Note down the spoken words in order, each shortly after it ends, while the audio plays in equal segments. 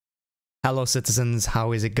Hello citizens,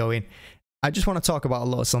 how is it going? I just want to talk about a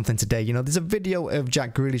little something today. You know, there's a video of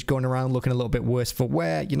Jack Grealish going around looking a little bit worse for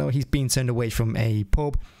wear. You know, he's been turned away from a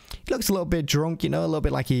pub. He looks a little bit drunk, you know, a little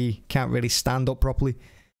bit like he can't really stand up properly.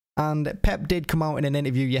 And Pep did come out in an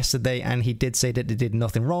interview yesterday and he did say that they did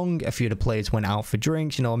nothing wrong. A few of the players went out for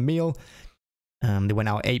drinks, you know, a meal. They went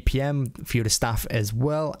out at 8 PM, a few of the staff as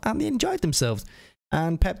well, and they enjoyed themselves.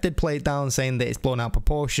 And Pep did play it down, saying that it's blown out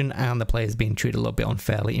proportion and the players being treated a little bit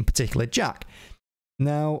unfairly, in particular Jack.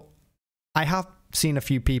 Now, I have seen a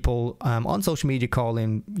few people on social media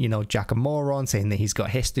calling, you know, Jack a moron, saying that he's got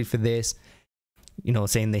history for this, you know,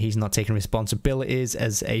 saying that he's not taking responsibilities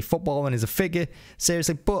as a footballer and as a figure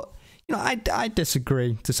seriously. But, you know, I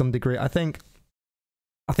disagree to some degree. I think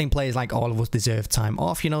players like all of us deserve time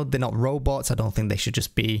off. You know, they're not robots. I don't think they should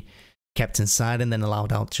just be kept inside and then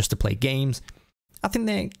allowed out just to play games. I think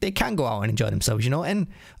they can go out and enjoy themselves, you know. And,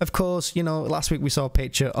 of course, you know, last week we saw a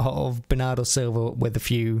picture of Bernardo Silva with a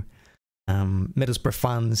few Middlesbrough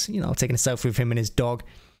fans, you know, taking a selfie with him and his dog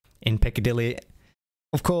in Piccadilly.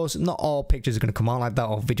 Of course, not all pictures are going to come out like that,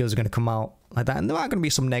 or videos are going to come out like that. And there are going to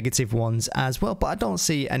be some negative ones as well. But I don't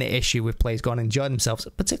see any issue with players going and enjoying themselves,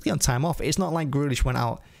 particularly on time off. It's not like Grealish went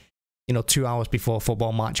out, you know, 2 hours before a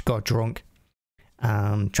football match, got drunk,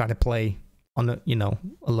 and tried to play on a, you know,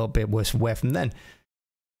 a little bit worse wear from then.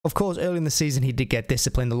 Of course, early in the season, he did get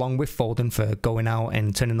disciplined along with Foden for going out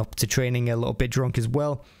and turning up to training a little bit drunk as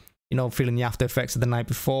well, you know, feeling the after effects of the night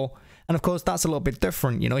before. And of course, that's a little bit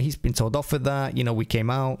different. You know, he's been told off for that. You know, we came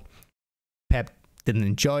out, Pep didn't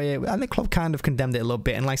enjoy it, and the club kind of condemned it a little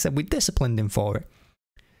bit. And like I said, we disciplined him for it.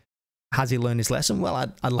 Has he learned his lesson?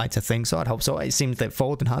 Well, I'd like to think so. I'd hope so. It seems that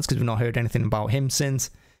Foden has, because we've not heard anything about him since.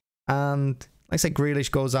 And like I said, Grealish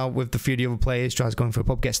goes out with the few of the other players, tries going for a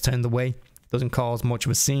pub, gets turned away, doesn't cause much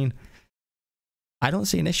of a scene. I don't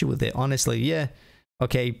see an issue with it, honestly. Yeah,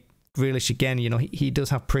 okay, Grealish again, you know, he does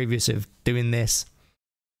have previous of doing this,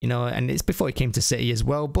 you know, and it's before he came to City as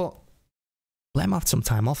well, but let him have some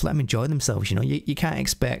time off, let them enjoy themselves, you know. You can't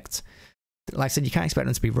expect, like I said, you can't expect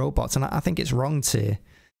them to be robots, and I think it's wrong to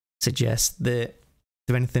suggest that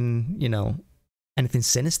there's anything, you know, anything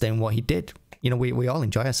sinister in what he did. You know, we all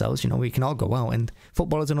enjoy ourselves, you know, we can all go out, and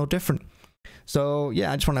footballers are no different. So,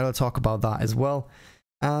 yeah, I just wanted to talk about that as well.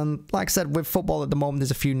 And like I said, with football at the moment,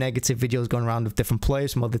 there's a few negative videos going around of different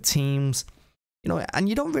players from other teams, you know, and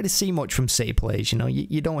you don't really see much from City players, you know.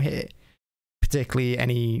 You don't hear particularly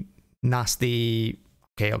any nasty,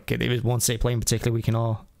 okay, there is one City player in particular we can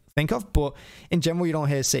all think of, but in general, you don't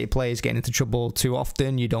hear City players getting into trouble too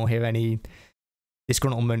often. You don't hear any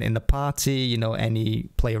disgruntlement in the party, you know, any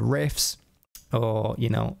player riffs, or, you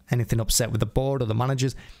know, anything upset with the board or the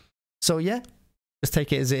managers. So, yeah, just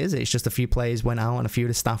take it as it is. It's just a few players went out and a few of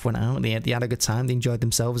the staff went out. They had a good time. They enjoyed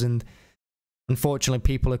themselves. And unfortunately,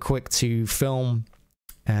 people are quick to film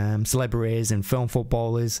celebrities and film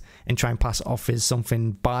footballers and try and pass it off as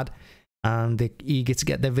something bad. And they're eager to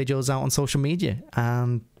get their videos out on social media.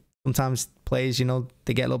 And sometimes players, you know,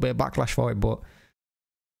 they get a little bit of backlash for it. But,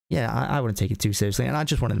 yeah, I wouldn't take it too seriously. And I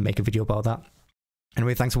just wanted to make a video about that.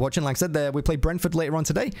 Anyway, thanks for watching. Like I said, we play Brentford later on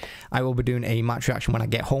today. I will be doing a match reaction when I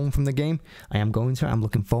get home from the game. I am going to. I'm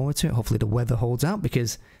looking forward to it. Hopefully the weather holds out,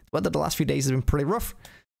 because the weather the last few days has been pretty rough,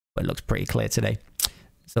 but it looks pretty clear today.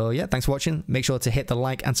 So yeah, thanks for watching. Make sure to hit the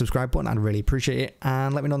like and subscribe button. I'd really appreciate it.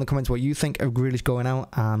 And let me know in the comments what you think of Grealish going out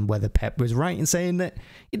and whether Pep was right in saying that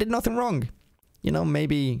he did nothing wrong. You know,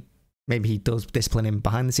 maybe he does discipline him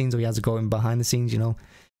behind the scenes, or he has a go in behind the scenes, you know,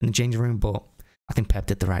 in the changing room. But I think Pep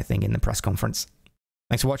did the right thing in the press conference.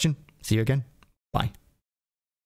 Thanks for watching. See you again. Bye.